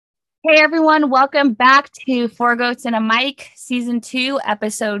Hey everyone, welcome back to Four Goats and a Mic, Season 2,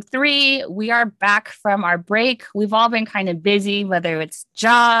 Episode 3. We are back from our break. We've all been kind of busy, whether it's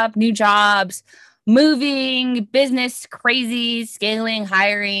new jobs, moving, business crazy, scaling,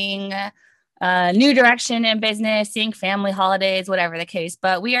 hiring, new direction in business, seeing family holidays, whatever the case.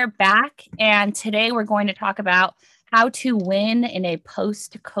 But we are back, and today we're going to talk about how to win in a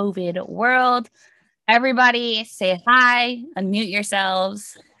post-COVID world. Everybody say hi, unmute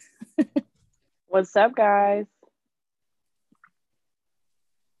yourselves. What's up, guys?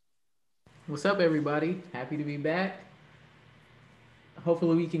 What's up, everybody? Happy to be back.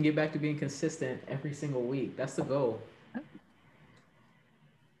 Hopefully, we can get back to being consistent every single week. That's the goal.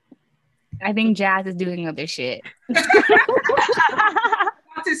 I think Jazz is doing other shit. Not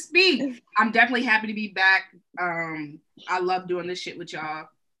to speak. I'm definitely happy to be back. I love doing this shit with y'all.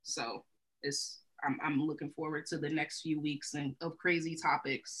 So I'm looking forward to the next few weeks of crazy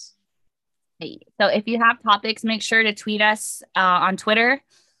topics. Hey, so if you have topics, make sure to tweet us on Twitter.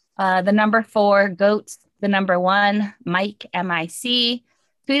 The number 4 goats, the number 1 Mike MIC.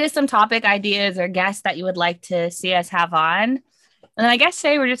 Tweet us some topic ideas or guests that you would like to see us have on. And I guess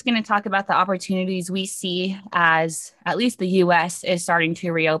today we're just going to talk about the opportunities we see as at least the US is starting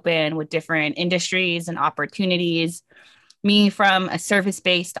to reopen with different industries and opportunities. Me from a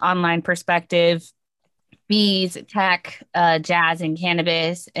service-based online perspective, bees, tech, jazz, and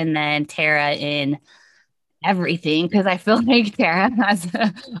cannabis, and then Tara in everything, because I feel like Tara has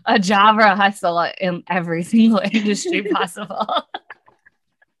a job or a hustle in every single industry possible.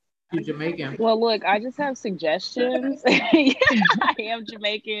 You're Jamaican. Well, look, I just have suggestions. Yeah, I am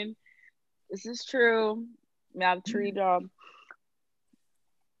Jamaican. This is true. I have a tree job.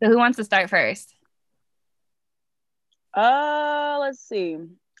 So who wants to start first? Let's see.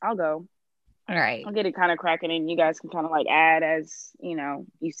 I'll go. All right. I'll get it kind of cracking, and you guys can kind of like add as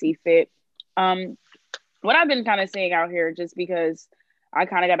you see fit. What I've been kind of seeing out here, just because I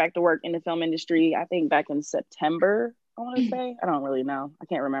kind of got back to work in the film industry, I think back in September. I want to say, I don't really know. I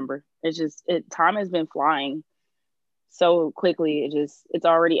can't remember. It's just time has been flying so quickly. It's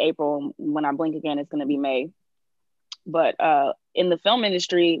already April. When I blink again, it's going to be May. But in the film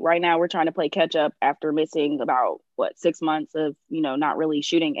industry right now, we're trying to play catch up after missing about 6 months of not really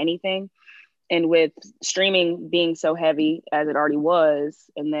shooting anything. And with streaming being so heavy as it already was,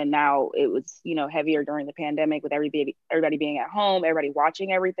 and then now it was heavier during the pandemic with everybody being at home, everybody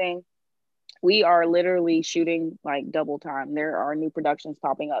watching everything. We are literally shooting like double time. There are new productions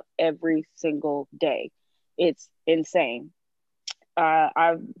popping up every single day. It's insane.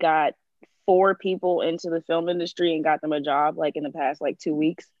 I've got 4 people into the film industry and got them a job like in the past 2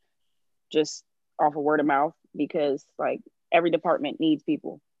 weeks, just off of word of mouth, because like every department needs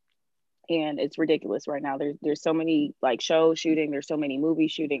people. And it's ridiculous right now. There's so many shows shooting, there's so many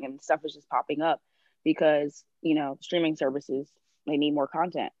movies shooting, and stuff is just popping up because streaming services, they need more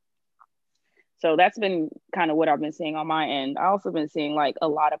content. So that's been kind of what I've been seeing on my end. I also been seeing a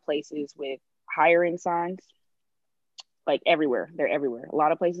lot of places with hiring signs, everywhere. They're everywhere. A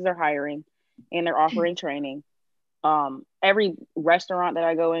lot of places are hiring and they're offering training. Every restaurant that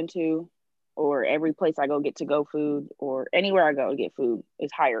I go into, or every place I go get to go food, or anywhere I go to get food,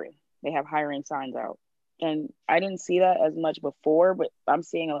 is hiring. They have hiring signs out. And I didn't see that as much before, but I'm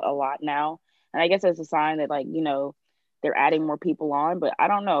seeing a lot now. And I guess it's a sign that they're adding more people on, but I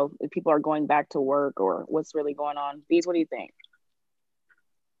don't know if people are going back to work or what's really going on. Bees, what do you think?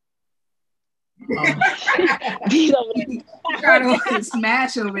 Bees over there. Trying to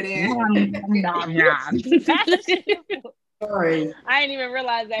smash over there. Sorry. I didn't even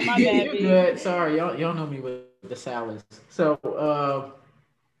realize that. My bad. You're good. Sorry, y'all know me with the salads. So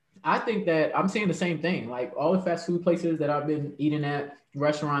I think that I'm seeing the same thing. Like all the fast food places that I've been eating at,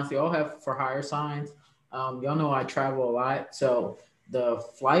 restaurants, they all have for hire signs. Y'all know I travel a lot, so the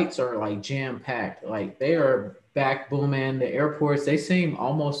flights are jam packed. They are back booming. The airports, they seem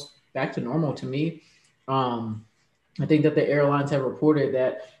almost back to normal to me. I think that the airlines have reported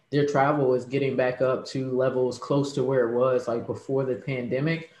that their travel is getting back up to levels close to where it was before the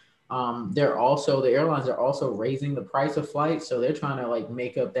pandemic. The airlines are also raising the price of flights, so they're trying to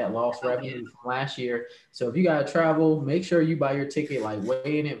make up that lost revenue from last year. So if you gotta travel, make sure you buy your ticket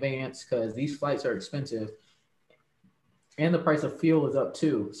way in advance, because these flights are expensive, and the price of fuel is up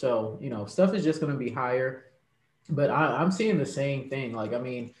too. So stuff is just gonna be higher. But I'm seeing the same thing.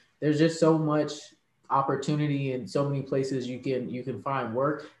 There's just so much opportunity in so many places you can find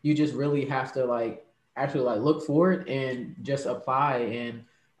work. You just really have to actually look for it and just apply and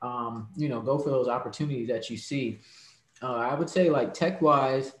go for those opportunities that you see. I would say tech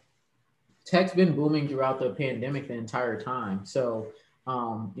wise, tech's been booming throughout the pandemic the entire time. So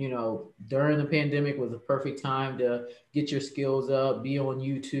During the pandemic was a perfect time to get your skills up, be on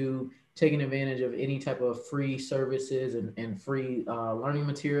YouTube, taking advantage of any type of free services and free learning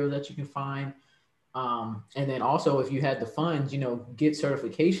material that you can find. And then also, if you had the funds, get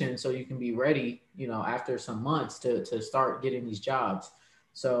certification so you can be ready, after some months to start getting these jobs.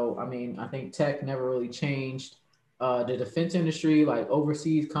 So, I mean, I think tech never really changed. The defense industry, like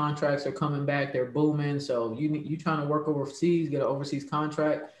overseas contracts are coming back, they're booming. So you trying to work overseas, get an overseas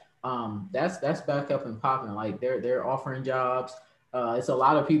contract, that's back up and popping. Like they're offering jobs. It's a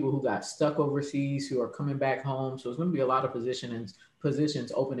lot of people who got stuck overseas who are coming back home. So it's going to be a lot of positions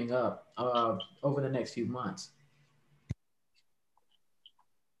opening up over the next few months.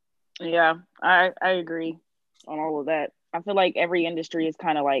 Yeah, I agree on all of that. I feel like every industry is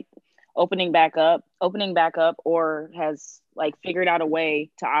kind of like opening back up, or has like figured out a way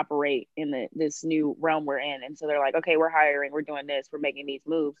to operate in this new realm we're in. And so they're like, okay, we're hiring, we're doing this, we're making these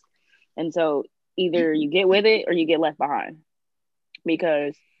moves. And so either you get with it or you get left behind,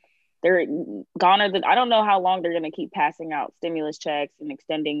 because they're gone. I don't know how long they're going to keep passing out stimulus checks and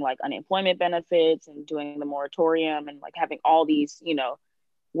extending like unemployment benefits and doing the moratorium and like having all these,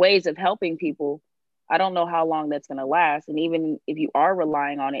 ways of helping people. I don't know how long that's going to last. And even if you are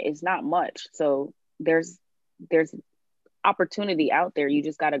relying on it, it's not much. So there's opportunity out there. You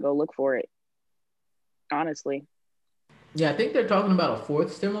just got to go look for it. Honestly. Yeah, I think they're talking about a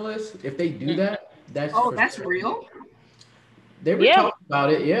fourth stimulus. If they do that, that's sure. Real? They were talking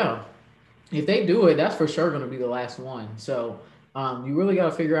about it, yeah. If they do it, that's for sure going to be the last one. So you really got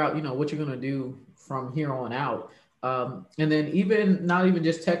to figure out, what you're going to do from here on out. And then not even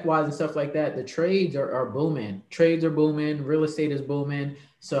just tech wise and stuff like that, the trades are booming. Trades are booming. Real estate is booming.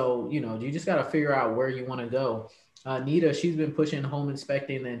 So, you just got to figure out where you want to go. Nita, she's been pushing home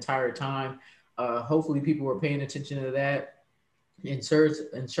inspecting the entire time. Hopefully people were paying attention to that.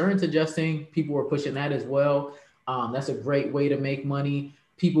 Insurance adjusting, people were pushing that as well. That's a great way to make money.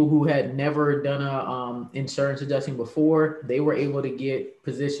 People who had never done a insurance adjusting before, they were able to get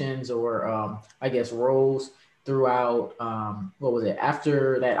positions or roles throughout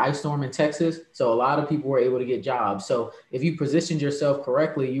after that ice storm in Texas. So a lot of people were able to get jobs. So if you positioned yourself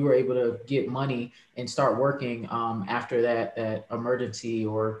correctly, you were able to get money and start working after that emergency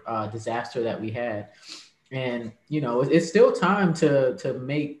or disaster that we had. And it's still time to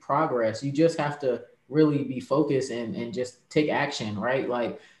make progress. You just have to really be focused and just take action, right?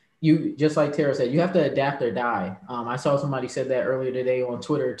 Like you, just like Tara said, you have to adapt or die. I saw somebody said that earlier today on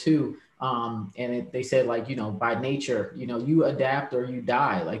Twitter too. They said like, by nature, you adapt or you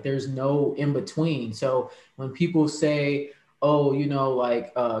die. Like there's no in between. So when people say, oh,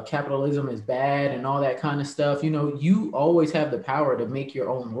 capitalism is bad and all that kind of stuff, you always have the power to make your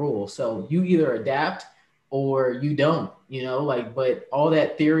own rules. So you either adapt or you don't, but all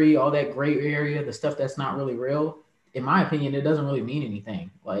that theory, all that gray area, the stuff that's not really real, in my opinion, it doesn't really mean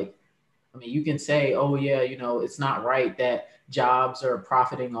anything. Like, I mean, you can say, oh yeah, it's not right that jobs are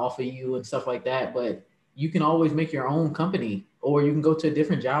profiting off of you and stuff like that, but you can always make your own company, or you can go to a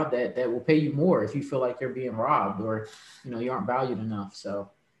different job that will pay you more if you feel like you're being robbed or, you aren't valued enough. So.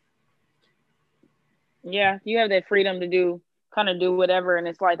 Yeah, you have that freedom to do whatever. And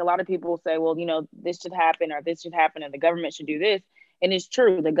it's like a lot of people say, well, this should happen or this should happen and the government should do this. And it's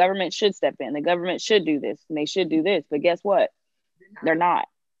true. The government should step in. The government should do this and they should do this. But guess what? They're not.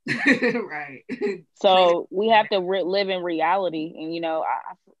 Right. So we have to live in reality. And,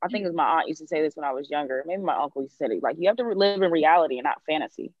 I think it was my aunt used to say this when I was younger. Maybe my uncle used to say it. Like, you have to live in reality and not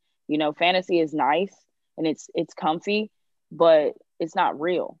fantasy. Fantasy is nice and it's comfy, but it's not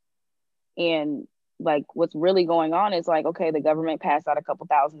real. And like what's really going on is like, okay, the government passed out a couple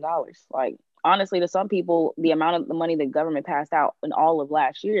 $1,000s. Like, honestly, to some people, the amount of the money the government passed out in all of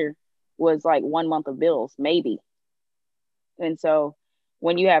last year was like 1 month of bills, maybe. And so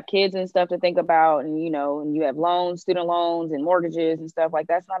when you have kids and stuff to think about and, and you have loans, student loans and mortgages and stuff, like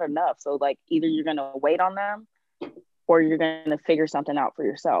that's not enough. So like either you're going to wait on them or you're going to figure something out for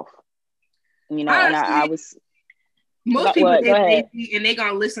yourself. And, I was... Most people, they're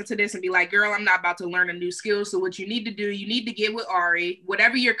gonna listen to this and be like, girl, I'm not about to learn a new skill. So what you need to do, you need to get with Ari.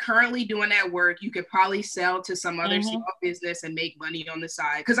 Whatever you're currently doing at work, you could probably sell to some other small business and make money on the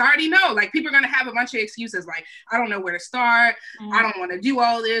side. Because I already know, like, people are gonna have a bunch of excuses, like, I don't know where to start. I don't want to do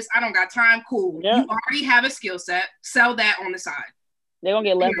all this. I don't got time. Cool. Yep. You already have a skill set. Sell that on the side. They're gonna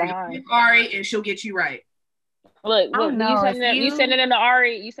get left behind. Ari, and she'll get you right. Look, you send it in to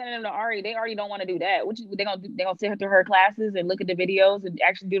Ari. They already don't want to do that. What they gonna do? They gonna sit through her classes and look at the videos and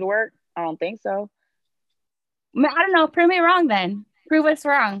actually do the work? I don't think so. I don't know. Prove me wrong then. Prove us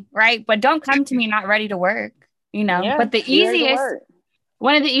wrong, right? But don't come to me not ready to work. Yeah, but the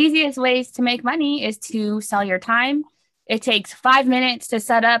One of the easiest ways to make money is to sell your time. It takes 5 minutes to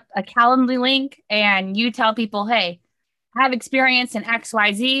set up a Calendly link, and you tell people, hey, I have experience in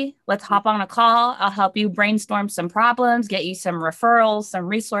XYZ. Let's hop on a call. I'll help you brainstorm some problems, get you some referrals, some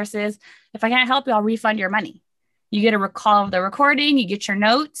resources. If I can't help you, I'll refund your money. You get a recall of the recording, you get your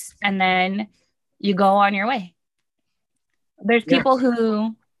notes, and then you go on your way. There's people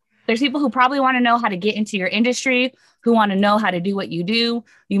who probably want to know how to get into your industry, who want to know how to do what you do.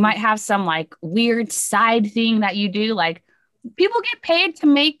 You might have some like weird side thing that you do. Like, people get paid to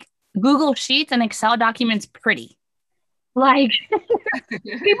make Google Sheets and Excel documents pretty. Like,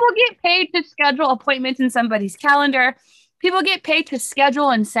 people get paid to schedule appointments in somebody's calendar. People get paid to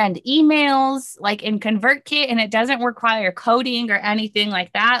schedule and send emails like in ConvertKit, and it doesn't require coding or anything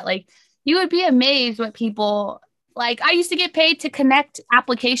like that. Like, you would be amazed what people like. I used to get paid to connect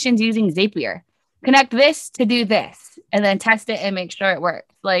applications using Zapier. Connect this to do this, and then test it and make sure it works.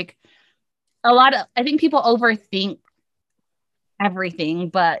 Like, I think people overthink everything,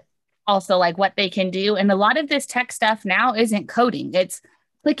 but also like what they can do. And a lot of this tech stuff now isn't coding. It's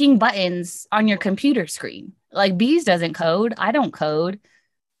clicking buttons on your computer screen. Like, Bees doesn't code. I don't code.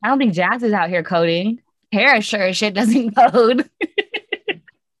 I don't think Jazz is out here coding. Kara sure as shit doesn't code.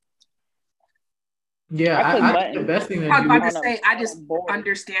 Yeah, I think the best thing that I was about to say, I just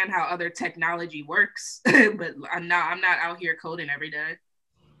understand how other technology works, but I'm not out here coding every day.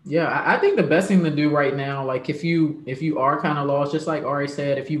 Yeah, I think the best thing to do right now, like if you are kind of lost, just like Ari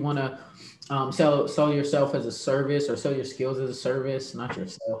said, if you want to sell yourself as a service or sell your skills as a service, not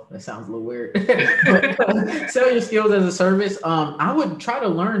yourself, that sounds a little weird. Sell your skills as a service. I would try to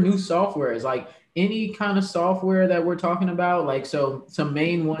learn new softwares, like any kind of software that we're talking about. Like, so some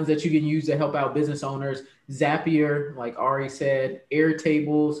main ones that you can use to help out business owners: Zapier, like Ari said,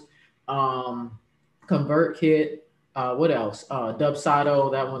 Airtables, ConvertKit. What else?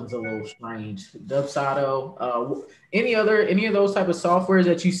 Dubsado. That one's a little strange. Dubsado. Any of those type of softwares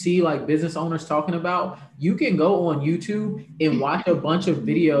that you see like business owners talking about, you can go on YouTube and watch a bunch of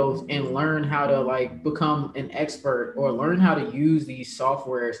videos and learn how to like become an expert or learn how to use these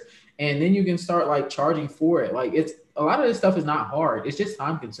softwares. And then you can start like charging for it. Like, it's a lot of this stuff is not hard. It's just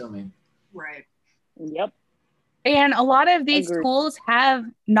time consuming. Right. Yep. And a lot of these tools have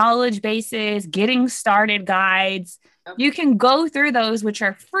knowledge bases, getting started guides. You can go through those, which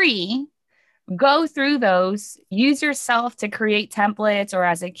are free. Go through those, use yourself to create templates or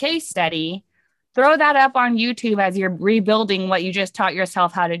as a case study. Throw that up on YouTube as you're rebuilding what you just taught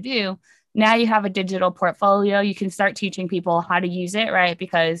yourself how to do. Now you have a digital portfolio. You can start teaching people how to use it, right?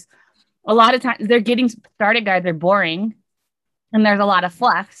 Because a lot of times they're getting started guides, they're boring. And there's a lot of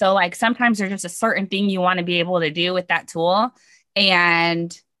fluff. So like sometimes there's just a certain thing you want to be able to do with that tool,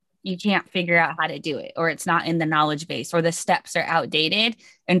 and you can't figure out how to do it, or it's not in the knowledge base, or the steps are outdated.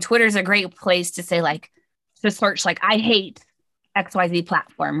 And Twitter's a great place to say, like, to search, like, I hate XYZ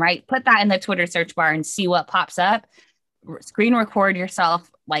platform, right? Put that in the Twitter search bar and see what pops up. Screen record yourself,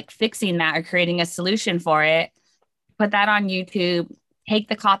 like fixing that or creating a solution for it. Put that on YouTube, take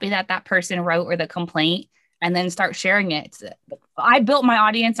the copy that person wrote or the complaint, and then start sharing it. I built my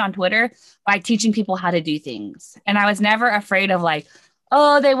audience on Twitter by teaching people how to do things. And I was never afraid of like,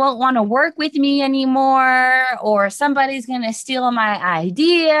 oh, they won't want to work with me anymore, or somebody's going to steal my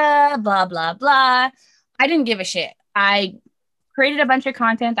idea, blah, blah, blah. I didn't give a shit. I created a bunch of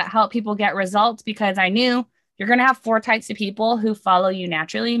content that helped people get results because I knew you're going to have 4 types of people who follow you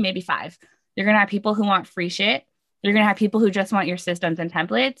naturally, maybe 5. You're going to have people who want free shit. You're going to have people who just want your systems and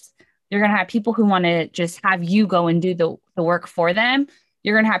templates. You're going to have people who want to just have you go and do the work for them.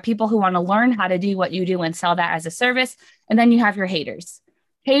 You're going to have people who want to learn how to do what you do and sell that as a service. And then you have your haters.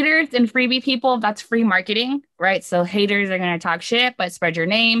 Haters and freebie people, that's free marketing, right? So haters are going to talk shit, but spread your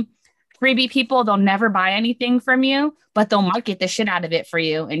name. Freebie people, they'll never buy anything from you, but they'll market the shit out of it for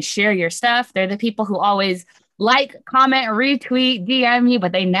you and share your stuff. They're the people who always like, comment, retweet, DM you,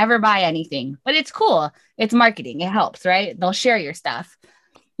 but they never buy anything. But it's cool. It's marketing. It helps, right? They'll share your stuff.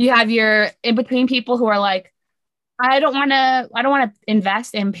 You have your in-between people who are like, I don't want to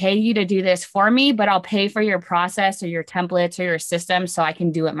invest and pay you to do this for me, but I'll pay for your process or your templates or your system so I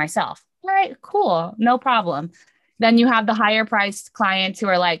can do it myself. All right, cool. No problem. Then you have the higher priced clients who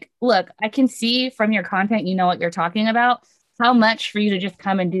are like, look, I can see from your content, you know what you're talking about. How much for you to just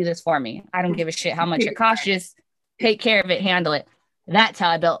come and do this for me? I don't give a shit how much it costs. Just take care of it, handle it. That's how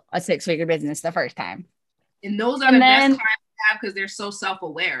I built a 6-figure business the first time. And those are the best clients because they're so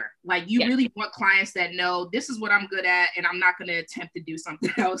self-aware. Like you really want clients that know this is what I'm good at, and I'm not going to attempt to do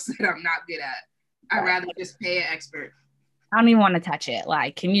something else that I'm not good at. I'd rather just pay an expert. I don't even want to touch it.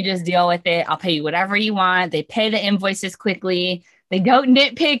 Like, can you just deal with it? I'll pay you whatever you want. They pay the invoices quickly. They don't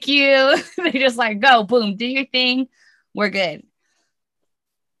nitpick you. They just like, go, boom, do your thing. We're good.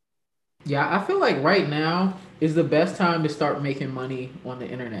 Yeah, I feel like right now is the best time to start making money on the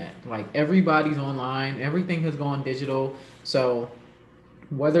internet. Like everybody's online, everything has gone digital. So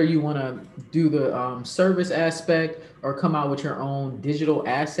whether you want to do the service aspect or come out with your own digital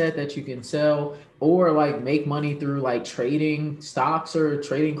asset that you can sell, or like make money through like trading stocks or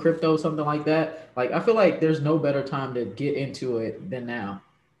trading crypto, something like that. Like I feel like there's no better time to get into it than now.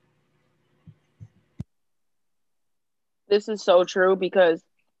 This is so true because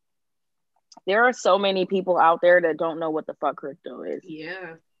there are so many people out there that don't know what the fuck crypto is.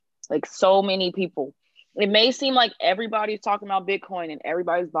 Yeah. Like so many people. It may seem like everybody's talking about Bitcoin and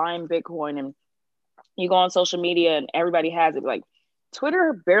everybody's buying Bitcoin, and you go on social media and everybody has it. Like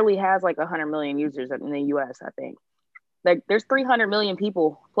Twitter barely has like 100 million users in the US, I think. Like there's 300 million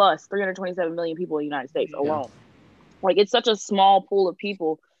people plus 327 million people in the United States alone. Like it's such a small pool of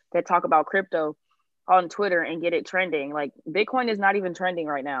people that talk about crypto on Twitter and get it trending. Like Bitcoin is not even trending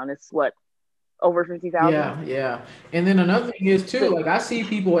right now, and it's what, over 50,000? Yeah. And then another thing is too, like I see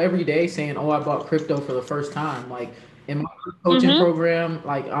people every day saying, "Oh, I bought crypto for the first time." Like in my coaching program,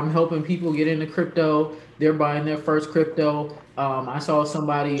 like I'm helping people get into crypto. They're buying their first crypto. I saw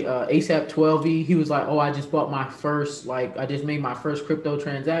somebody, ASAP 12E. He was like, "Oh, I just bought my first, like I just made my first crypto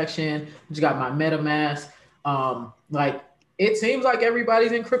transaction. Just got my MetaMask." Like it seems like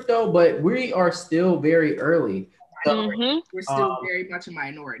everybody's in crypto, but we are still very early. So, we're still very much a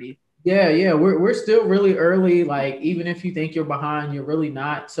minority. Yeah, we're still really early. Like even if you think you're behind, you're really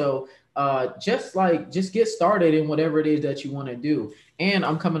not. So just get started in whatever it is that you want to do. And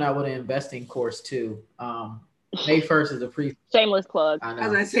I'm coming out with an investing course too. May 1st is the pre. Shameless plug. I know. I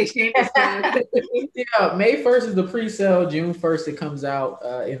was gonna say shameless plug. Yeah, May 1st is the pre-sale. June 1st it comes out.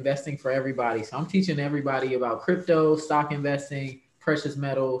 Investing for everybody. So I'm teaching everybody about crypto, stock investing, precious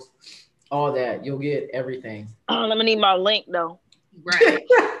metals, all that. You'll get everything. Let me need my link though. Right.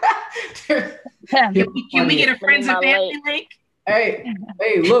 Can we get a friends and family link? Hey,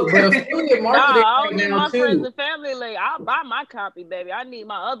 look, but affiliate marketing I right don't need now my too. friends and family link. I'll buy my copy, baby. I need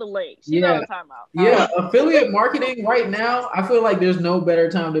my other link. You know what I'm talking about. Yeah, affiliate marketing right now, I feel like there's no better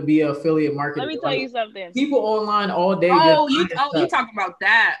time to be an affiliate marketer. Let me tell you something. People online all day. You talking about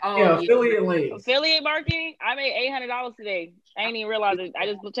that? Oh, yeah, affiliate links. Affiliate marketing. I made $800 today. I ain't even realize it. I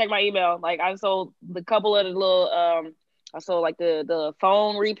just checked my email. Like I sold the couple of the little I sold like the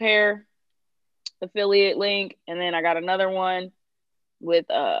phone repair affiliate link, and then I got another one with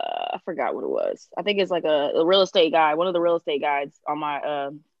I forgot what it was. I think it's like a real estate guy, one of the real estate guides on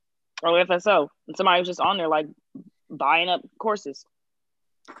my FSO. And somebody was just on there like buying up courses.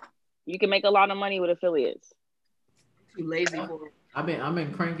 You can make a lot of money with affiliates. Too lazy for it. I've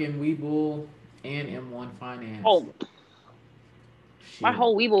been cranking Webull and M1 Finance. Oh, my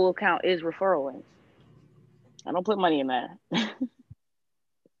whole Webull account is referral links. I don't put money in that.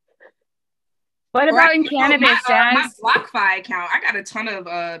 What about in cannabis, my BlockFi account, I got a ton of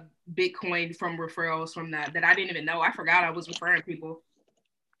Bitcoin from referrals from that I didn't even know. I forgot I was referring people.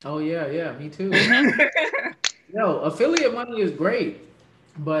 Oh yeah, me too. No, affiliate money is great.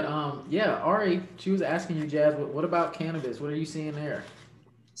 But Ari, she was asking you, Jazz, what about cannabis? What are you seeing there?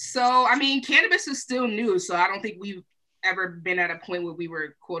 So, I mean, cannabis is still new, so I don't think we've ever been at a point where we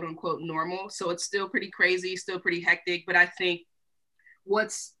were quote unquote normal. So it's still pretty crazy, still pretty hectic. But I think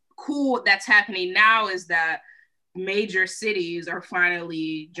what's cool that's happening now is that major cities are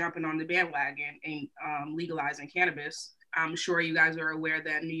finally jumping on the bandwagon and legalizing cannabis. I'm sure you guys are aware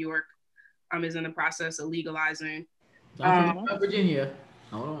that New York is in the process of legalizing. Virginia.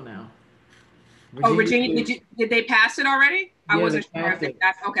 Hold on now. Virginia, did they pass it already? I wasn't sure if they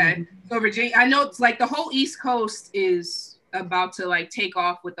passed. Okay. So Virginia, I know it's like the whole East Coast is about to like take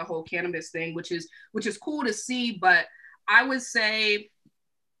off with the whole cannabis thing, which is cool to see. But I would say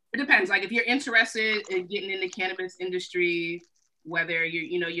it depends. Like if you're interested in getting in the cannabis industry, whether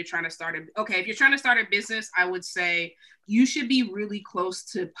you're trying to start if you're trying to start a business, I would say you should be really close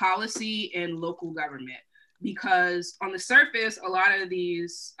to policy and local government, because on the surface, a lot of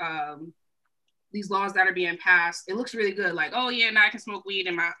these laws that are being passed, it looks really good. Like, oh yeah, now I can smoke weed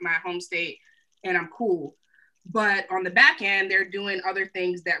in my home state and I'm cool. But on the back end, they're doing other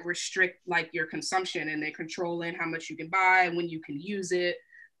things that restrict like your consumption, and they're controlling how much you can buy, when you can use it,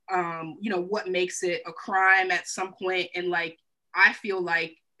 what makes it a crime at some point. And like, I feel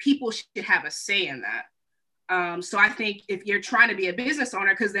like people should have a say in that. So I think if you're trying to be a business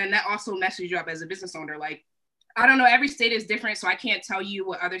owner, because then that also messes you up as a business owner. Like, I don't know, every state is different, so I can't tell you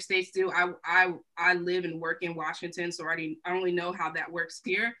what other states do. I live and work in Washington, so I only know how that works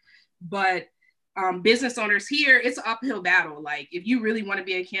here. But business owners here, it's an uphill battle. Like if you really want to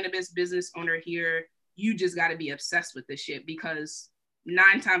be a cannabis business owner here, you just got to be obsessed with this shit, because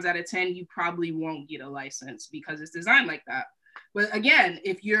 9 times out of 10, you probably won't get a license because it's designed like that. But again,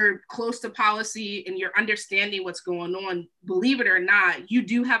 if you're close to policy and you're understanding what's going on, believe it or not, you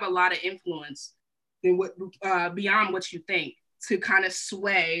do have a lot of influence in what, beyond what you think, to kind of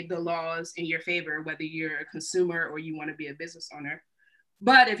sway the laws in your favor, whether you're a consumer or you want to be a business owner.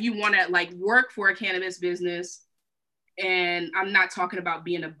 But if you want to like work for a cannabis business, and I'm not talking about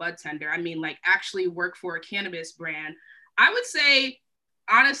being a bud tender, I mean like actually work for a cannabis brand, I would say,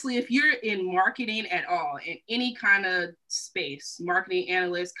 honestly, if you're in marketing at all, in any kind of space, marketing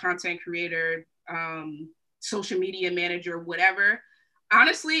analyst, content creator, social media manager, whatever,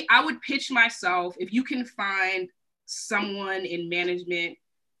 honestly, I would pitch myself, if you can find someone in management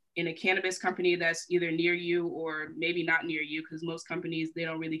in a cannabis company that's either near you or maybe not near you, because most companies, they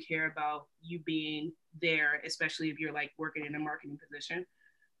don't really care about you being there, especially if you're like working in a marketing position.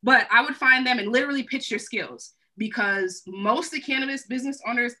 But I would find them and literally pitch your skills, because most of the cannabis business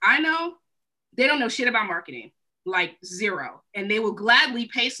owners I know, they don't know shit about marketing, like zero. And they will gladly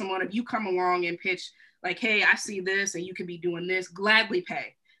pay someone if you come along and pitch like, hey, I see this and you could be doing this, gladly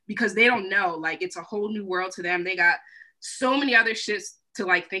pay, because they don't know, like it's a whole new world to them. They got so many other shits to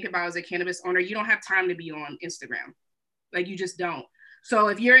like think about as a cannabis owner. You don't have time to be on Instagram. Like you just don't. So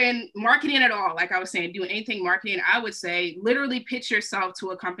if you're in marketing at all, like I was saying, doing anything marketing, I would say literally pitch yourself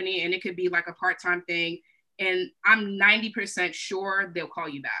to a company, and it could be like a part-time thing. And I'm 90% sure they'll call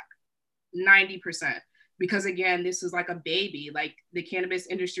you back. 90%. Because again, this is like a baby. Like the cannabis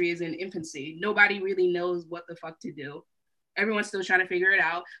industry is in infancy. Nobody really knows what the fuck to do. Everyone's still trying to figure it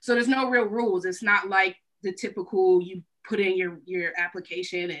out. So there's no real rules. It's not like the typical, you put in your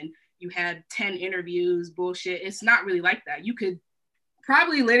application and you had 10 interviews bullshit. It's not really like that. You could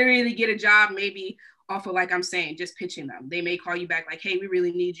probably literally get a job maybe off of, like I'm saying, just pitching them. They may call you back like, hey, we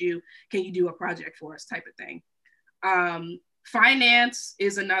really need you. Can you do a project for us, type of thing. Finance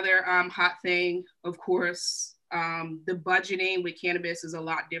is another hot thing, of course. The budgeting with cannabis is a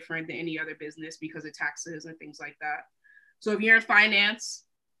lot different than any other business because of taxes and things like that. So if you're in finance,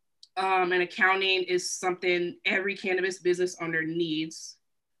 and accounting is something every cannabis business owner needs.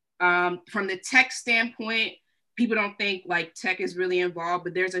 From the tech standpoint, people don't think like tech is really involved,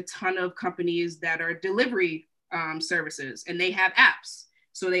 but there's a ton of companies that are delivery services, and they have apps.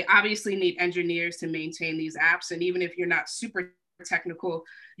 So they obviously need engineers to maintain these apps. And even if you're not super technical,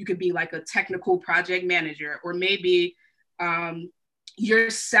 you could be like a technical project manager, or maybe you're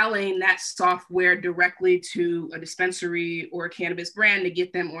selling that software directly to a dispensary or a cannabis brand to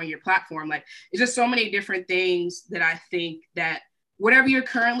get them on your platform. Like it's just so many different things that I think that whatever you're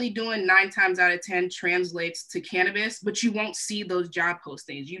currently doing 9 times out of 10 translates to cannabis, but you won't see those job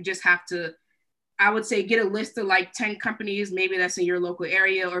postings. You just have to, I would say, get a list of like 10 companies, maybe that's in your local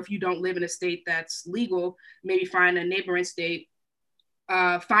area, or if you don't live in a state that's legal, maybe find a neighboring state,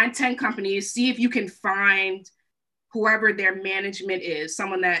 find 10 companies, see if you can find whoever their management is,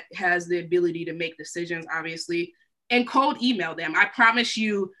 someone that has the ability to make decisions, obviously, and cold email them. I promise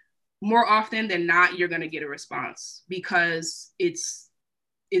you, more often than not, you're going to get a response, because it's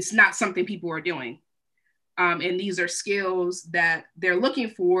not something people are doing. And these are skills that they're looking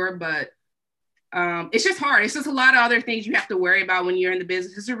for, but it's just hard. It's just a lot of other things you have to worry about when you're in the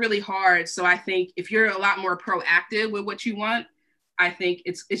business. It's really hard. So I think if you're a lot more proactive with what you want, I think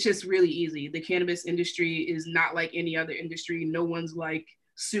it's just really easy. The cannabis industry is not like any other industry. No one's like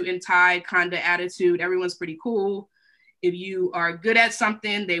suit and tie kind of attitude. Everyone's pretty cool. If you are good at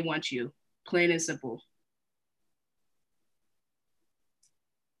something, they want you, plain and simple.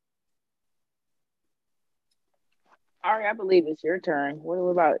 Ari, I believe it's your turn.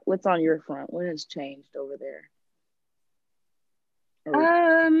 What's on your front? What has changed over there?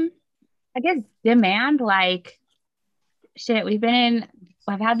 I guess demand, like shit,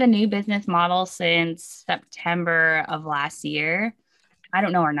 I've had the new business model since September of last year. I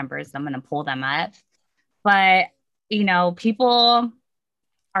don't know our numbers. I'm going to pull them up. But, people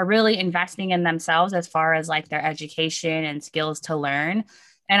are really investing in themselves as far as like their education and skills to learn.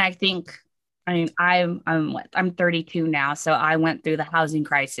 And I think, I'm 32 now. So I went through the housing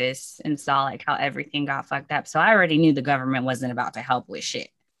crisis and saw like how everything got fucked up. So I already knew the government wasn't about to help with shit.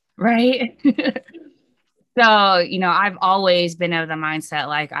 Right. So, I've always been of the mindset,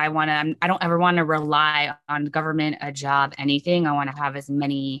 like I don't ever want to rely on government, a job, anything. I want to have as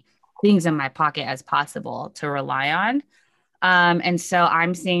many things in my pocket as possible to rely on. And so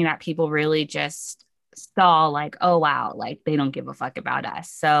I'm seeing that people really just saw like, oh, wow, like they don't give a fuck about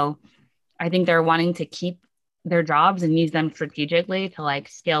us. So I think they're wanting to keep their jobs and use them strategically to like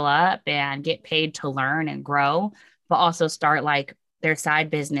skill up and get paid to learn and grow, but also start like their side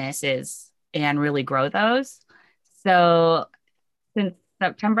businesses and really grow those. So since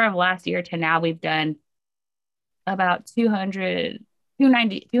September of last year to now, we've done about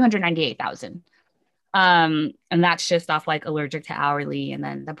 298,000. And that's just off like allergic to hourly. And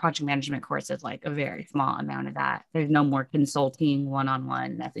then the project management course is like a very small amount of that. There's no more consulting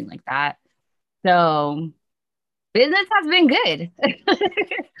one-on-one, nothing like that. So business has been good.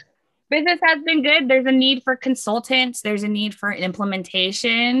 Business has been good. There's a need for consultants. There's a need for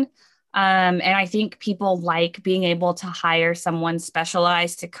implementation. And I think people like being able to hire someone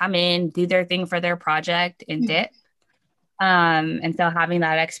specialized to come in, do their thing for their project and dip. And so having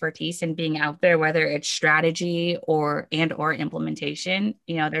that expertise and being out there, whether it's strategy or implementation,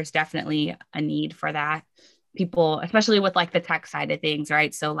 you know, there's definitely a need for that. People, especially with like the tech side of things,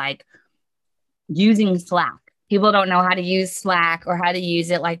 right? So like using Slack. People don't know how to use Slack or how to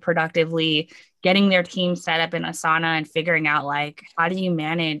use it like productively, getting their team set up in Asana and figuring out like, how do you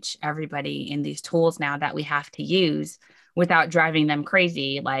manage everybody in these tools now that we have to use without driving them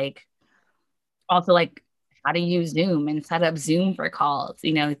crazy? Like also like how to use Zoom and set up Zoom for calls,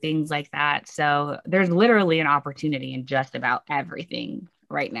 you know, things like that. So there's literally an opportunity in just about everything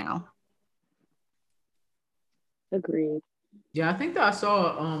right now. Agreed. Yeah, I think that I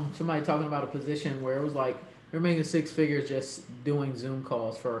saw somebody talking about a position where it was like they're making 6 figures just doing Zoom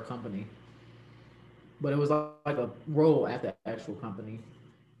calls for a company, but it was like a role at the actual company.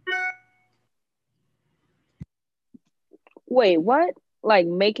 Wait, what? Like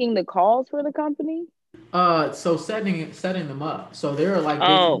making the calls for the company? So setting them up. So they're like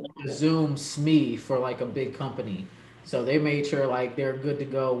a Zoom SME for like a big company. So they made sure like they're good to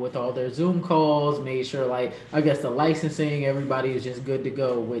go with all their Zoom calls, made sure like, I guess the licensing, everybody is just good to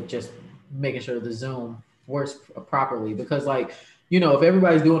go with just making sure the Zoom works properly. Because like, you know, if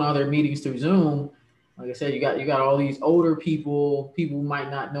everybody's doing all their meetings through Zoom, like I said, you got all these older people who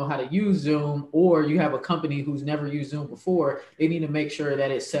might not know how to use Zoom, or you have a company who's never used Zoom before. They need to make sure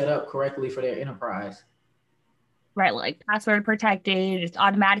that it's set up correctly for their enterprise. Right, like password protected, it's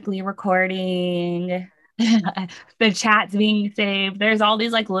automatically recording, the chat's being saved. There's all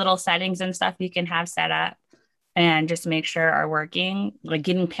these like little settings and stuff you can have set up and just make sure are working. Like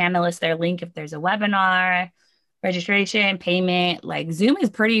getting panelists their link if there's a webinar, registration, payment. Like Zoom is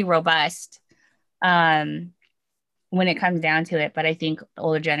pretty robust when it comes down to it, but I think the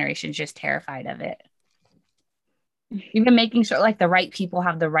older generation is just terrified of it. Even making sure like the right people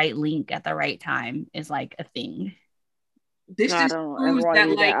have the right link at the right time is like a thing. This just proves that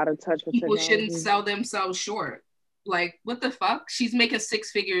like out of touch with people shouldn't sell themselves short. Like, what the fuck? She's making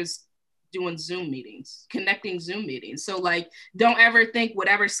 6 figures doing Zoom meetings, connecting Zoom meetings. So like, don't ever think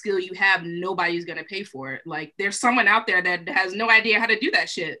whatever skill you have, nobody's gonna pay for it. Like, there's someone out there that has no idea how to do that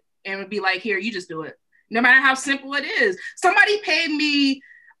shit and would be like, here, you just do it. No matter how simple it is. Somebody paid me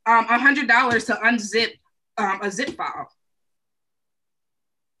 $100 to unzip a zip file.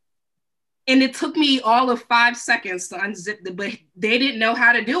 And it took me all of 5 seconds to unzip but they didn't know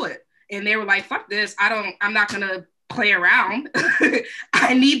how to do it. And they were like, fuck this. I'm not going to play around.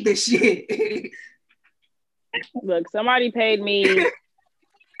 I need this shit. Look, somebody paid me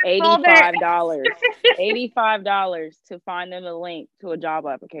 $85 to find them a link to a job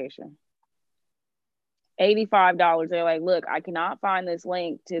application. $85. They're like, look, I cannot find this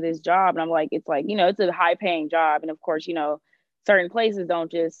link to this job. And I'm like, it's like, you know, it's a high paying job. And of course, you know, certain places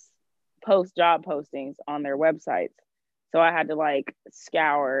don't just post job postings on their websites. So I had to like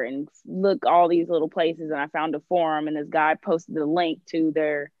scour and look all these little places, and I found a forum, and this guy posted the link to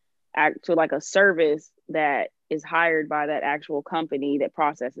like a service that is hired by that actual company that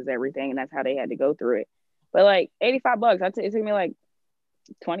processes everything, and that's how they had to go through it. But like $85, it took me like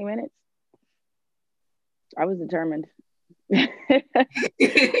 20 minutes. I was determined. I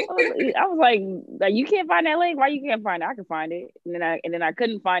was like, you can't find that link? Why you can't find it? I can find it. And then I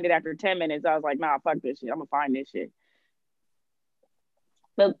couldn't find it after 10 minutes. I was like, nah, fuck this shit. I'm gonna find this shit.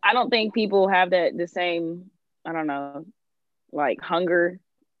 But I don't think people have the same, I don't know, like hunger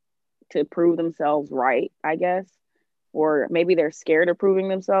to prove themselves right, I guess. Or maybe they're scared of proving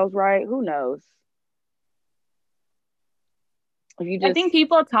themselves right. Who knows? I think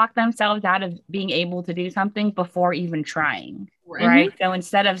people talk themselves out of being able to do something before even trying, right? Mm-hmm. So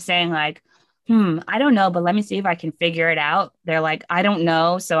instead of saying like, I don't know, but let me see if I can figure it out. They're like, I don't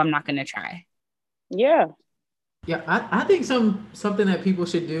know, so I'm not going to try. Yeah. Yeah, I think something that people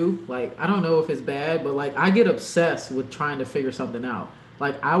should do, like, I don't know if it's bad, but like I get obsessed with trying to figure something out.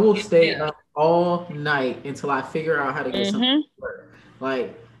 Like I will stay up all night until I figure out how to get something to work.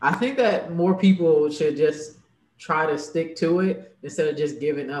 Like I think that more people should just try to stick to it instead of just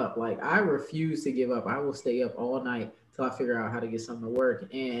giving up. Like I refuse to give up. I will stay up all night till I figure out how to get something to work.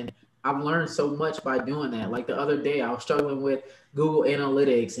 And I've learned so much by doing that. Like the other day, I was struggling with Google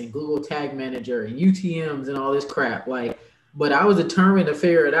Analytics and Google Tag Manager and UTMs and all this crap. Like, but I was determined to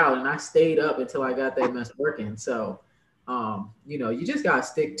figure it out, and I stayed up until I got that mess working. So, you just gotta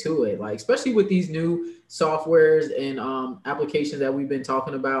stick to it. Like, especially with these new softwares and applications that we've been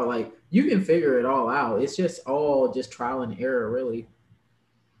talking about, like you can figure it all out. It's just all just trial and error, really.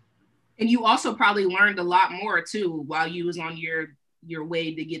 And you also probably learned a lot more too while you was on your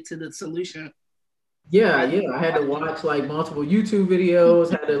way to get to the solution. Yeah. I had to watch like multiple YouTube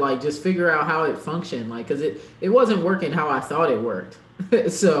videos, had to like just figure out how it functioned, like because it wasn't working how I thought it worked.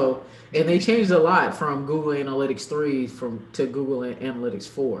 So, and they changed a lot from Google Analytics 3 to Google Analytics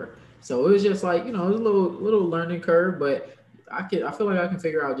 4. So it was just like, it was a little learning curve, but I feel like I can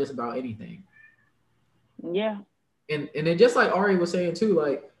figure out just about anything. Yeah. And then just like Ari was saying too,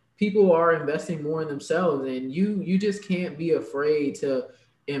 like people are investing more in themselves, and you just can't be afraid to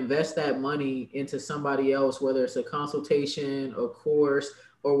invest that money into somebody else, whether it's a consultation, a course,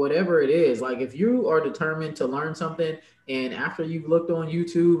 or whatever it is. Like if you are determined to learn something, and after you've looked on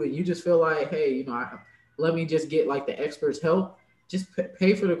YouTube and you just feel like, hey, let me just get like the expert's help, just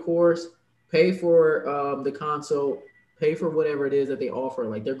pay for the course, pay for the consult, pay for whatever it is that they offer,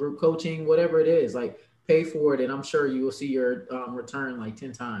 like their group coaching, whatever it is, like pay for it. And I'm sure you will see your return like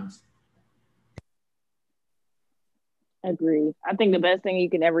 10 times. Agree. I think the best thing you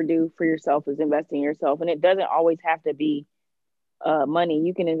can ever do for yourself is invest in yourself. And it doesn't always have to be money.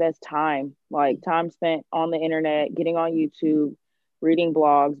 You can invest time, like time spent on the internet, getting on YouTube, reading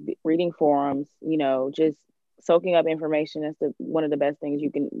blogs, reading forums, just soaking up information. That's one of the best things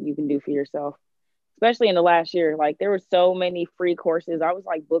you can do for yourself, especially in the last year. Like there were so many free courses. I was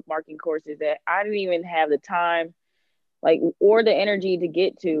like bookmarking courses that I didn't even have the time or the energy to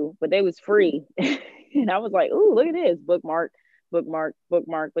get to, but they was free. And I was like, ooh, look at this, bookmark. But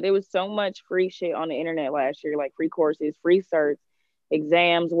there was so much free shit on the internet last year, like free courses, free certs,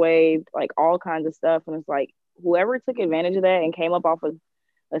 exams waived, like all kinds of stuff. And it's like, whoever took advantage of that and came up off of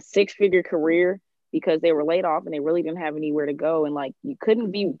a 6-figure career because they were laid off and they really didn't have anywhere to go. And like, you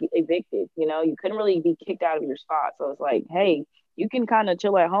couldn't be evicted, you couldn't really be kicked out of your spot. So it's like, hey, you can kind of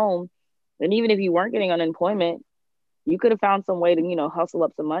chill at home. And even if you weren't getting unemployment, you could have found some way to, hustle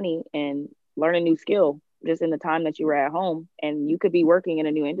up some money and learn a new skill just in the time that you were at home, and you could be working in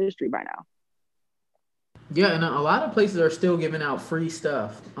a new industry by now. Yeah, and a lot of places are still giving out free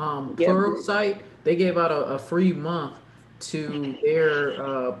stuff. Pluralsight, they gave out a free month to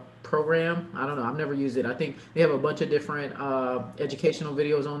their program. I don't know. I've never used it. I think they have a bunch of different educational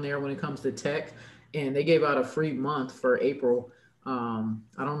videos on there when it comes to tech, and they gave out a free month for April. I don't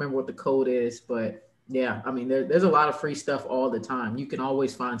remember what the code is, but yeah, I mean, there's a lot of free stuff all the time. You can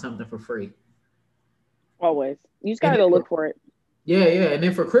always find something for free. Always. You just got to go look for it. Yeah. And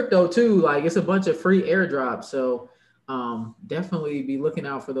then for crypto too, like it's a bunch of free airdrops. So definitely be looking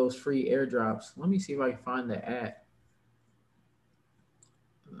out for those free airdrops. Let me see if I can find the at.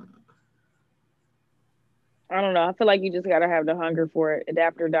 I don't know. I feel like you just got to have the hunger for it.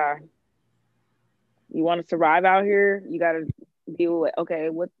 Adapt or die. You want to survive out here, you got to deal with, okay,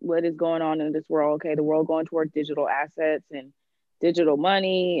 what is going on in this world? Okay, the world going towards digital assets and digital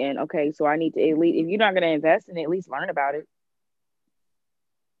money. And okay, so I need to, at least, if you're not going to invest in it, at least learn about it.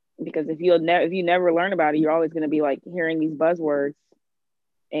 Because if you never learn about it, you're always going to be like hearing these buzzwords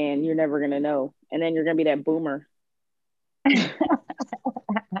and you're never going to know. And then you're going to be that boomer.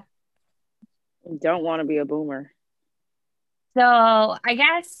 Don't want to be a boomer. So I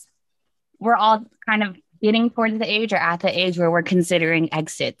guess we're all kind of getting towards the age or at the age where we're considering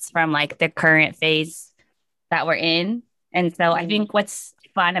exits from like the current phase that we're in. And so I think what's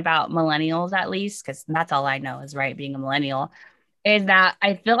fun about millennials, at least, because that's all I know is being a millennial, is that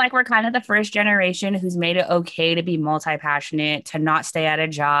I feel like we're kind of the first generation who's made it okay to be multi-passionate, to not stay at a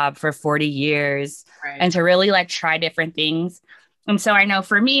job for 40 years, and to really like try different things. And so I know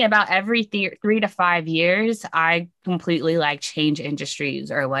for me, about every 3 to 5 years, I completely like change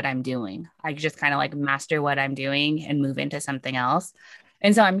industries or what I'm doing. I just kind of like master what I'm doing and move into something else.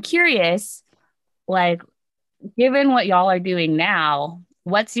 And so I'm curious, like, given what y'all are doing now,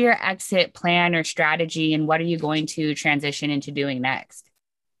 what's your exit plan or strategy, and what are you going to transition into doing next?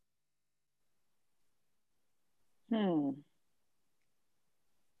 Give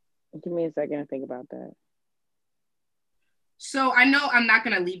me a second to think about that. So I know I'm not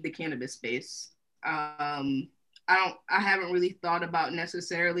going to leave the cannabis space. I haven't really thought about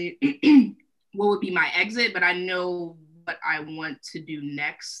necessarily what would be my exit, but I know what I want to do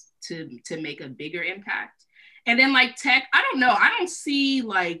next to make a bigger impact. And then like tech, I don't know. I don't see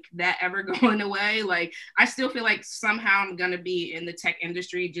like that ever going away. Like I still feel like somehow I'm gonna be in the tech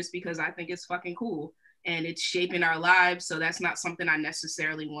industry just because I think it's fucking cool and it's shaping our lives. So that's not something I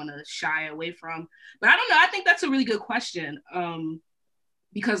necessarily want to shy away from. But I don't know. I think that's a really good question.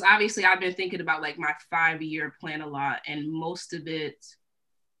 Because obviously I've been thinking about like my 5-year plan a lot, and most of it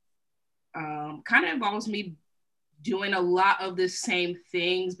kind of involves me doing a lot of the same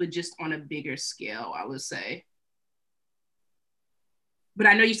things, but just on a bigger scale, I would say. But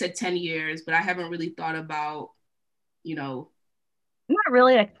I know you said 10 years, but I haven't really thought about, you know. Not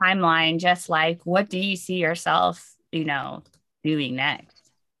really a timeline, just like, what do you see yourself, you know, doing next?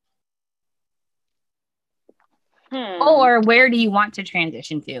 Or where do you want to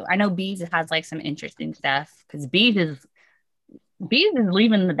transition to? I know Bees has like some interesting stuff because Bees is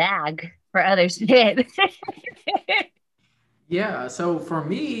leaving the bag for others to hit. Yeah, so for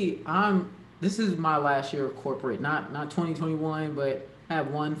me, this is my last year of corporate, not 2021, but I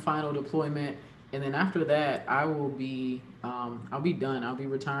have one final deployment, and then after that, I'll be done. I'll be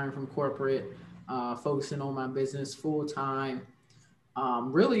retiring from corporate, focusing on my business full time.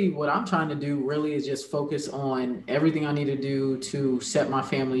 Really, what I'm trying to do really is just focus on everything I need to do to set my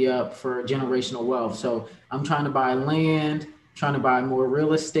family up for generational wealth. So I'm trying to buy land, trying to buy more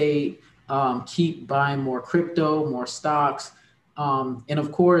real estate, keep buying more crypto, more stocks, and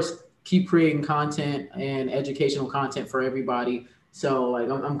of course, keep creating content and educational content for everybody. So like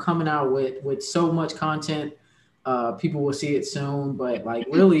I'm coming out with so much content. People will see it soon, but like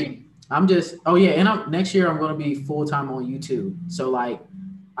really, next year I'm going to be full time on YouTube. So like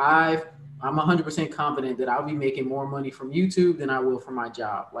I'm 100% confident that I'll be making more money from YouTube than I will from my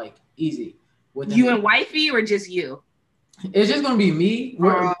job. Like easy. You and wifey or just you? It's just going to be me.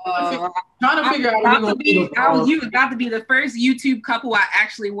 We're trying to figure out. You about to be the first YouTube couple I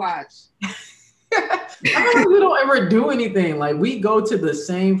actually watch. I mean, we don't ever do anything. Like we go to the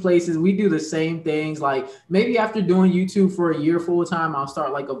same places, we do the same things. Like maybe after doing YouTube for a year full time, I'll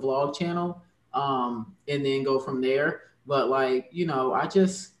start like a vlog channel, and then go from there. But like, you know, I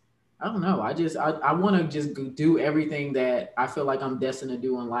don't know. I want to just do everything that I feel like I'm destined to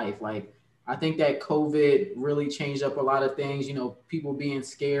do in life. Like I think that COVID really changed up a lot of things. You know, people being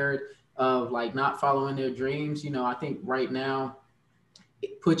scared of like not following their dreams. You know, I think right now,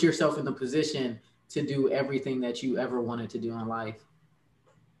 put yourself in the position to do everything that you ever wanted to do in life.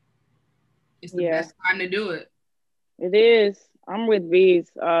 It's the best time to do it. It is. I'm with Bees,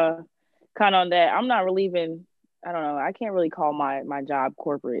 kind of on that. I'm not really even, I don't know. I can't really call my job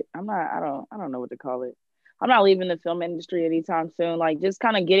corporate. I don't know what to call it. I'm not leaving the film industry anytime soon. Like just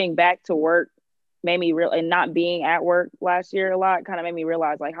kind of getting back to work made me and not being at work last year a lot kind of made me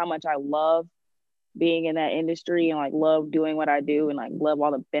realize like how much I love being in that industry and like love doing what I do and like love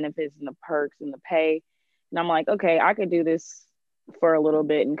all the benefits and the perks and the pay. And I'm like, okay, I could do this for a little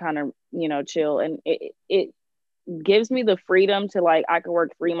bit and kind of, you know, chill. And it gives me the freedom to like, I can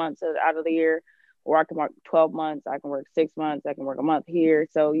work 3 months out of the year, or I can work 12 months. I can work 6 months. I can work a month here.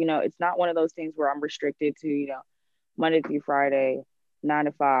 So, you know, it's not one of those things where I'm restricted to, you know, Monday through Friday, 9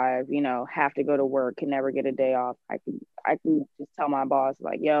 to 5, you know, have to go to work, can never get a day off. I can just tell my boss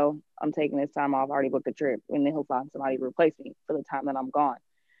like, yo, I'm taking this time off. I already booked a trip, and then he'll find somebody to replace me for the time that I'm gone.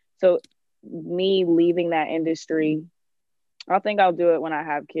 So me leaving that industry, I think I'll do it when I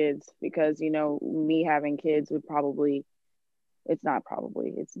have kids, because, you know, me having kids would I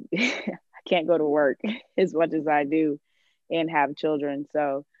can't go to work as much as I do and have children.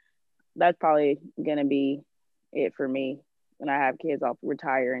 So that's probably going to be it for me. When I have kids, I'll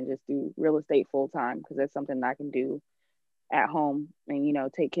retire and just do real estate full time, because that's something I can do at home and, you know,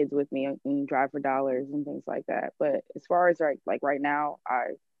 take kids with me and drive for dollars and things like that. But as far as like right now,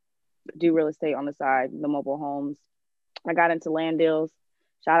 I do real estate on the side, the mobile homes. I got into land deals.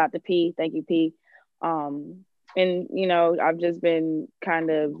 Shout out to P. Thank you, P. And, you know, I've just been kind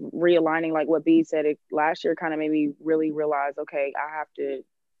of realigning, like what B said. Last year kind of made me really realize, okay, I have to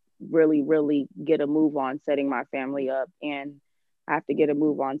really, really get a move on setting my family up. And I have to get a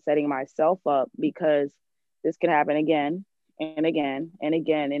move on setting myself up, because this can happen again and again and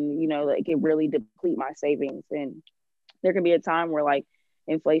again. And, you know, it can really deplete my savings. And there can be a time where like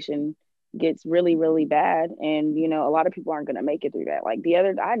inflation gets really, really bad. And, you know, a lot of people aren't going to make it through that. Like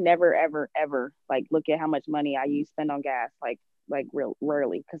I never, ever, ever like look at how much money I spend on gas, like real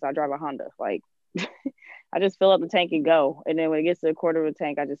rarely, because I drive a Honda. Like I just fill up the tank and go. And then when it gets to a quarter of a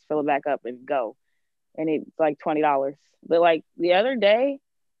tank, I just fill it back up and go. And it's like $20. But like the other day,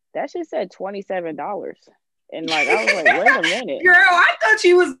 that shit said $27. And like, I was like, wait a minute. Girl, I thought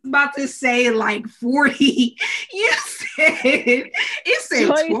you was about to say like 40. You said It said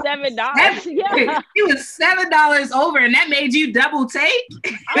 $27. Yeah. It was $7 over, and that made you double take.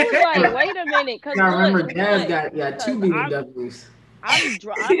 I was like, wait a minute, because I remember Jazz got 2 BMWs. I'm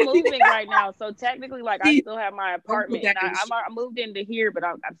moving right now, so technically, like, I still have my apartment. And I moved into here, but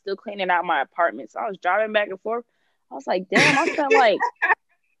I'm still cleaning out my apartment. So I was driving back and forth. I was like, damn, I spent like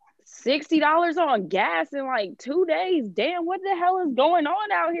 $60 on gas in like 2 days. Damn, what the hell is going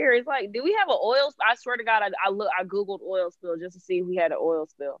on out here? It's like, do we have an oil? I swear to God, I googled oil spill just to see if we had an oil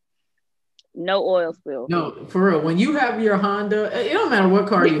spill. No oil spill. No, for real. When you have your Honda, it don't matter what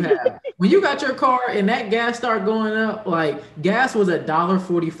car you have. When you got your car and that gas start going up, like gas was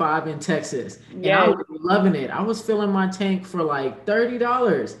 $1.45 in Texas. And I was loving it. I was filling my tank for like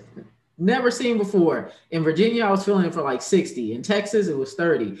 $30. Never seen before. In Virginia, I was filling it for like 60. In Texas, it was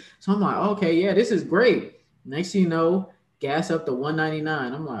 30. So I'm like, okay, yeah, this is great. Next thing you know, gas up to $1.99.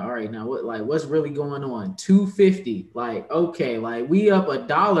 I'm like, all right, now what's really going on? $2.50. Like, okay, like we up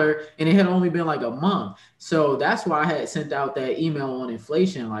 $1 and it had only been like a month. So that's why I had sent out that email on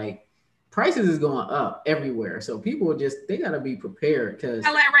inflation. Like, prices is going up everywhere. So people they gotta be prepared because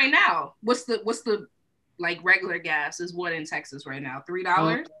right now. What's the like regular gas is what in Texas right now?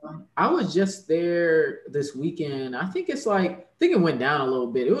 $3? I was just there this weekend. I think it went down a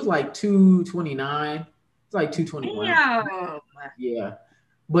little bit. It was like $2.29. It's like $2.21. Yeah.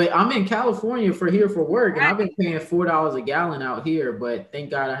 But I'm in California for work, and I've been paying $4 a gallon out here, but thank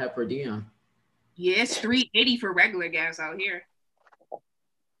God I have per diem. Yeah, it's $3.80 for regular gas out here.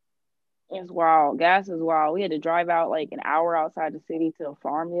 It's wild. Gas is wild. We had to drive out like an hour outside the city to a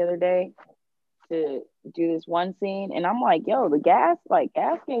farm the other day to do this one scene, and I'm like, yo, the gas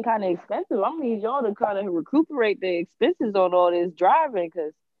getting kind of expensive. I'm gonna need y'all to kind of recuperate the expenses on all this driving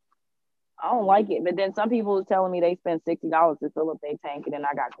because I don't like it. But then some people was telling me they spent $60 to fill up their tank, and then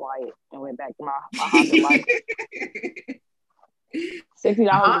I got quiet and went back to my Honda life. $60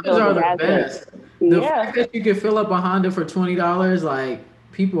 to fill up the gas tank. The fact that you can fill up a Honda for $20, like,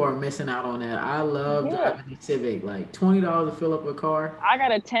 people are missing out on that. I love driving the Civic. Like $20 to fill up a car. I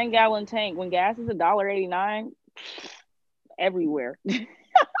got a 10-gallon tank. When gas is $1.89 everywhere.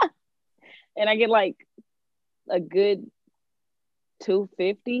 And I get like a good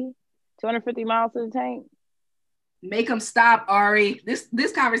 250 miles to the tank. Make them stop, Ari.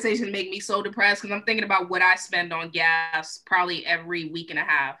 This conversation make me so depressed because I'm thinking about what I spend on gas probably every week and a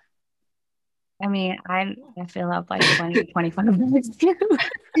half. I mean, I fill up like 20, 25 minutes too.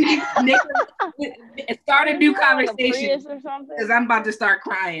 Start a new conversation because I'm about to start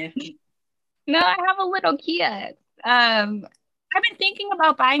crying. No, I have a little Kia. I've been thinking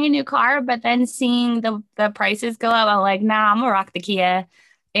about buying a new car, but then seeing the prices go up, I'm like, nah, I'm gonna rock the Kia.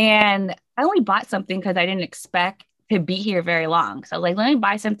 And I only bought something because I didn't expect to be here very long. So like, let me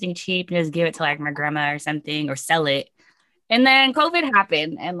buy something cheap and just give it to like my grandma or something or sell it. And then COVID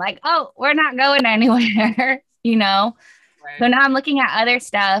happened and like, oh, we're not going anywhere, you know? Right. So now I'm looking at other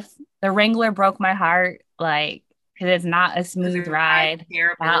stuff. The Wrangler broke my heart, like, because it's not a smooth ride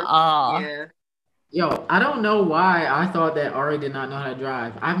at all. Yeah. Yo, I don't know why I thought that Ari did not know how to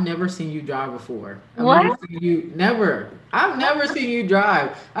drive. I've never seen you drive before. I've never seen you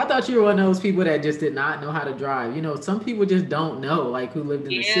drive. I thought you were one of those people that just did not know how to drive. You know, some people just don't know, like who lived in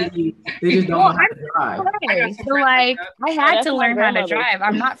the city. They just don't know how to drive. So like, I had to learn how to drive.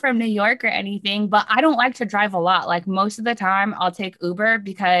 I'm not from New York or anything, but I don't like to drive a lot. Like most of the time I'll take Uber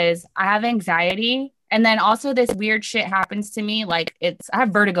because I have anxiety. And then also this weird shit happens to me. Like I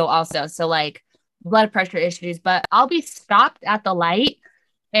have vertigo also. So like, blood pressure issues, but I'll be stopped at the light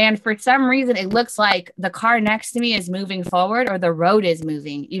and for some reason it looks like the car next to me is moving forward or the road is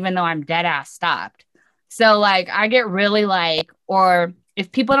moving even though I'm dead ass stopped. So like I get really like, or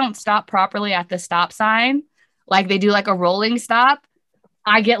if people don't stop properly at the stop sign, like they do like a rolling stop,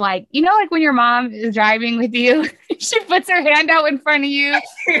 I get like, you know, like when your mom is driving with you, she puts her hand out in front of you or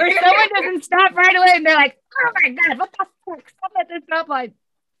someone doesn't stop right away and they're like, oh my God, what the fuck? Stop at this stoplight.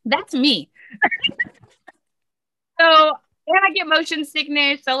 That's me. So, and I get motion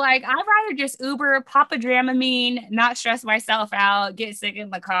sickness. So, like, I'd rather just Uber, pop a Dramamine, not stress myself out, get sick in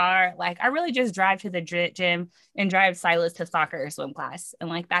the car. Like, I really just drive to the gym and drive Silas to soccer or swim class.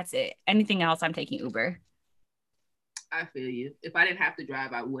 And, like, that's it. Anything else, I'm taking Uber. I feel you. If I didn't have to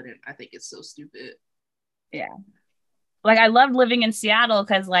drive, I wouldn't. I think it's so stupid. Yeah. Like, I love living in Seattle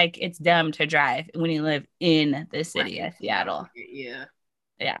because, like, it's dumb to drive when you live in the city of Seattle. Yeah.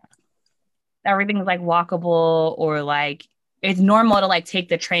 Yeah. Everything's like walkable or like it's normal to like take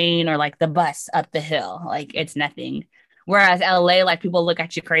the train or like the bus up the hill. Like it's nothing. Whereas LA, like people look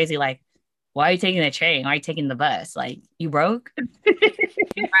at you crazy, like, why are you taking the train? Why are you taking the bus? Like you broke?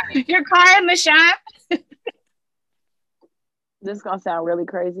 Your car in the shop? This is gonna sound really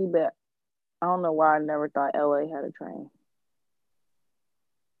crazy, but I don't know why I never thought LA had a train.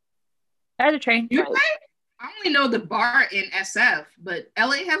 There's a train. You think? I only know the bar in SF, but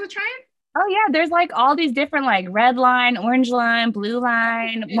LA has a train? Oh yeah, there's like all these different like red line, orange line, blue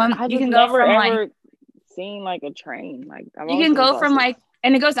line. You can go from like seen like a train. Like you can go from like,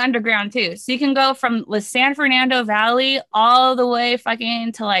 and it goes underground too. So you can go from the San Fernando Valley all the way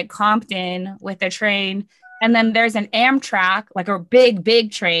fucking to like Compton with a train. And then there's an Amtrak, like a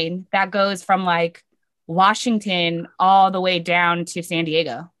big train that goes from like Washington all the way down to San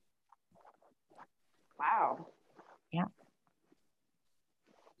Diego. Wow. Yeah.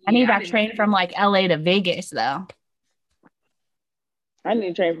 I need that train from like LA to Vegas though. I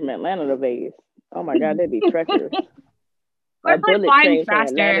need a train from Atlanta to Vegas. Oh my God, that'd be treacherous. Or like flying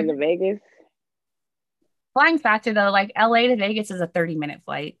faster. From Atlanta to Vegas. Flying faster though, like LA to Vegas is a 30-minute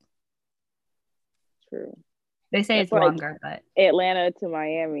flight. True. They say it's longer, but Atlanta to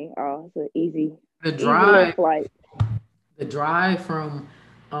Miami. Oh, it's an easy. The drive flight. The drive from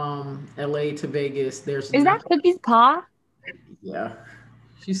LA to Vegas. Is that Cookie's paw? Yeah,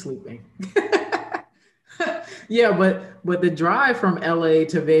 she's sleeping. Yeah, but the drive from LA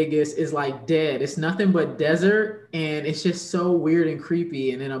to Vegas is like dead. It's nothing but desert, and it's just so weird and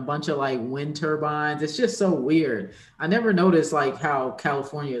creepy. And then a bunch of like wind turbines. It's just so weird. I never noticed like how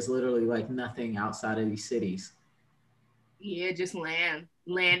California is literally like nothing outside of these cities. Yeah, just land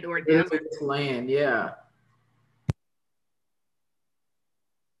or desert. Land, yeah.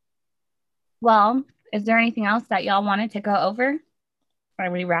 Well, is there anything else that y'all wanted to go over? Or are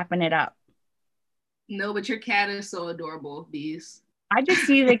we wrapping it up? No, but your cat is so adorable, Bees. I just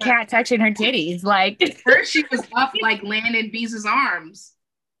see the cat touching her titties. Like first she was up like laying in Bees' arms.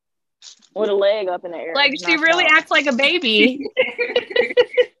 With a leg up in the air. Like she really acts like a baby.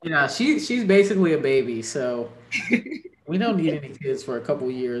 Yeah, she's basically a baby, so we don't need any kids for a couple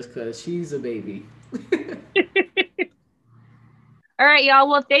years because she's a baby. All right, y'all.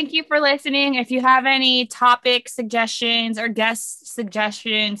 Well, thank you for listening. If you have any topic suggestions or guest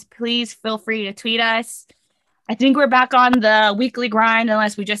suggestions, please feel free to tweet us. I think we're back on the weekly grind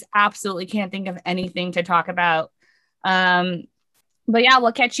unless we just absolutely can't think of anything to talk about. But yeah,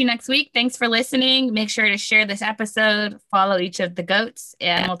 we'll catch you next week. Thanks for listening. Make sure to share this episode, follow each of the goats,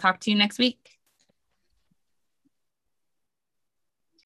 and we'll talk to you next week.